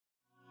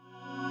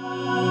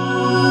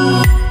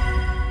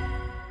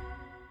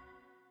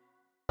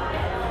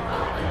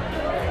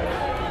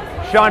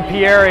Sean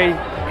Pieri,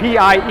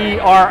 P-I-E-R-I-S-E-A-N,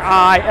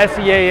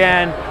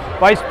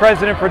 Vice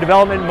President for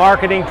Development and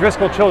Marketing,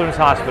 Driscoll Children's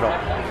Hospital.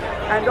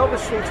 And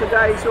obviously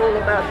today is all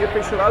about the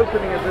official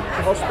opening of the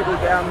hospital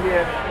down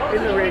here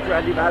in the Rio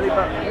Grande Valley,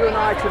 but you and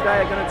I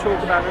today are going to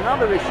talk about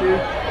another issue.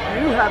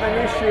 You have an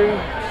issue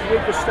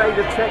with the state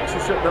of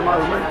Texas at the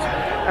moment,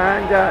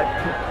 and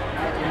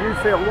you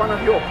feel one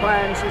of your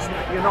plans is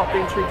you're not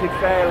being treated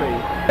fairly.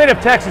 The state of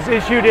Texas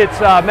issued its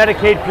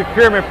Medicaid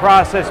procurement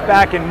process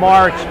back in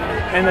March,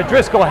 and the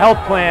Driscoll Health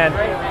Plan,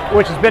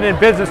 which has been in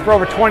business for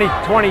over 20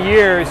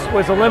 years,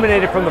 was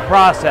eliminated from the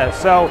process.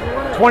 So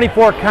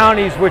 24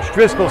 counties which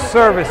Driscoll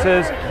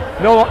services,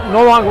 no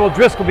longer will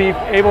Driscoll be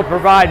able to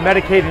provide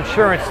Medicaid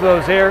insurance to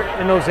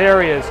in those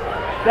areas.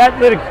 That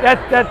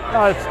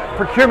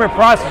procurement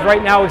process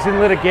right now is in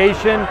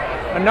litigation.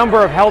 A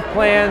number of health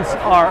plans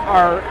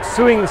are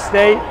suing the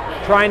state,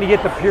 trying to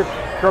get the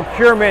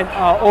procurement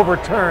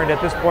overturned at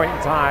this point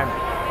in time.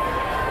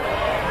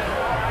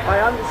 I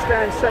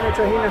understand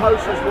Senator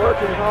Hinojosa is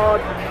working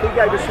hard. He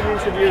gave us an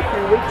interview a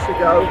few weeks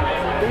ago.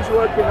 He's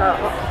working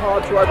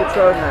hard to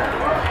overturn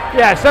that.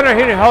 Yeah, Senator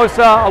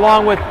Hinojosa,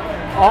 along with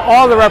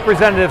all the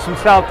representatives from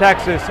South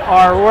Texas,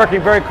 are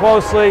working very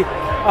closely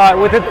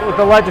with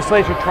the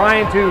legislature,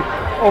 trying to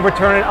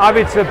overturn it.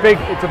 Obviously,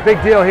 it's a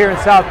big deal here in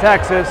South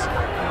Texas.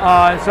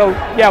 So,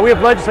 yeah, we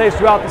have legislators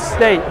throughout the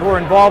state who are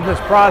involved in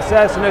this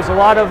process, and there's a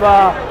lot of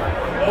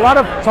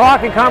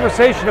talk and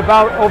conversation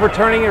about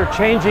overturning or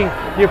changing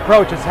the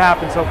approach that's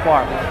happened so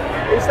far.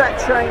 Is that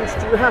change?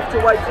 Do you have to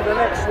wait for the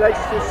next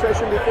legislative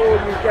session before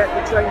you get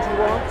the change you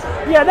want?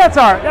 Yeah, that's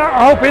our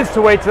hope is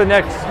to wait to the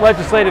next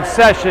legislative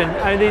session.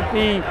 I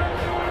mean,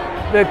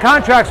 the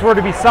contracts were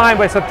to be signed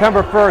by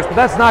September 1st, but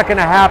that's not going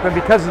to happen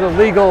because of the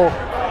legal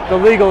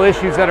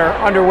issues that are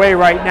underway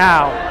right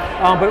now.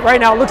 But right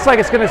now it looks like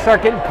it's going to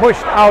start getting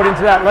pushed out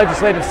into that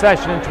legislative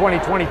session in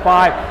 2025.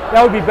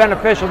 That would be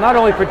beneficial not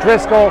only for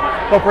Driscoll,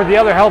 but for the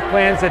other health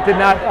plans that did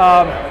not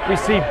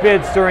receive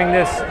bids during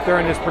this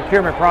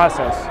procurement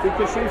process.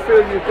 Because you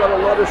feel you've got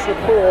a lot of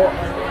support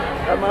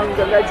among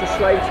the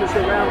legislators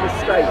around the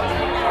state.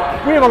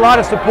 We have a lot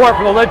of support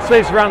from the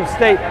legislators around the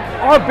state.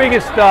 Our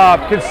biggest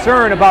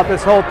concern about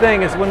this whole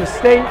thing is when the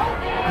state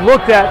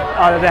looked at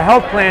the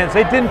health plans,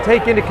 they didn't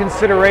take into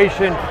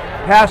consideration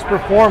past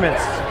performance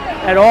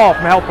at all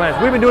from health plans.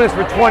 We've been doing this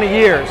for 20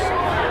 years.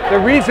 The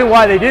reason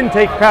why they didn't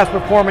take past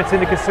performance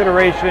into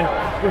consideration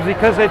was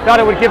because they thought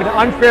it would give an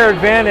unfair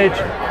advantage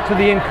to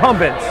the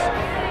incumbents.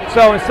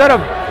 So instead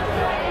of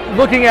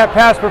looking at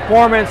past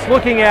performance,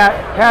 looking at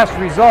past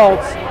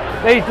results,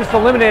 they just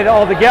eliminated it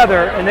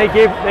altogether, and they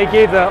gave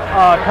the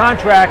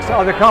contracts to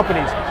other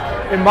companies.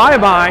 In my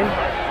mind,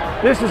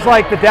 this is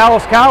like the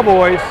Dallas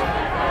Cowboys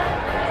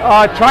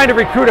trying to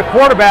recruit a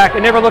quarterback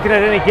and never looking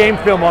at any game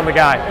film on the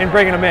guy and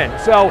bringing him in.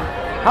 So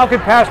how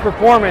could past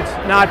performance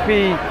not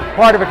be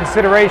part of a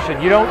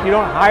consideration? You don't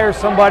hire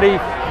somebody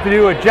to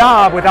do a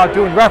job without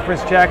doing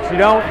reference checks. You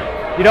don't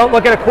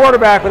look at a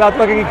quarterback without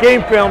looking at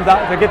game film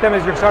to get them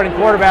as your starting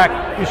quarterback.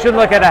 You shouldn't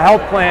look at a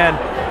health plan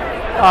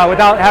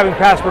without having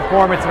past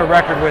performance and a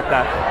record with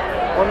that.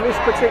 On this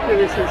particular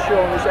issue,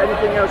 Sean, is there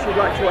anything else you'd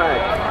like to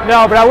add?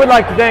 No, but I would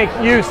like to thank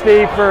you,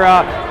 Steve, for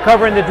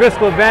covering the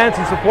Driscoll events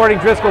and supporting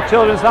Driscoll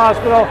Children's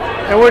Hospital.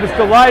 And we're just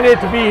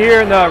delighted to be here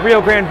in the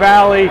Rio Grande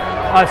Valley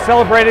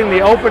celebrating the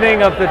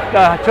opening of the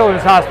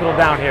Children's Hospital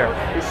down here.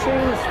 It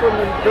seems from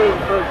the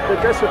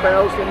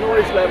decibels, the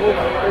noise level,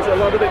 there's a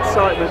lot of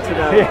excitement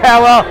today. Yeah,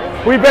 well,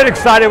 we've been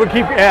excited. We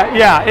keep,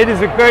 yeah, it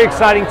is a very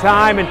exciting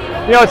time, and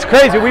you know, it's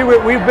crazy.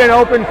 We've been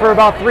open for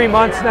about 3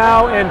 months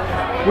now, and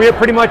we are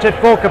pretty much at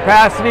full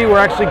capacity. We're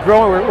actually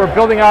growing. We're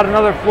building out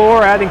another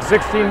floor, adding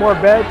 16 more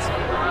beds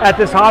at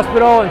this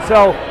hospital, and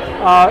so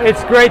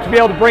it's great to be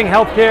able to bring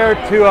healthcare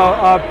to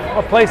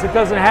a place that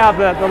doesn't have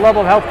the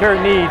level of healthcare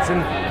it needs,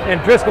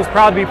 and Driscoll's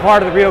proud to be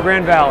part of the Rio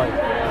Grande Valley.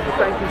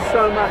 Thank you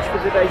so much for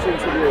today's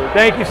interview.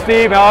 Thank you,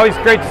 Steve. Always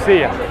great to see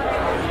you.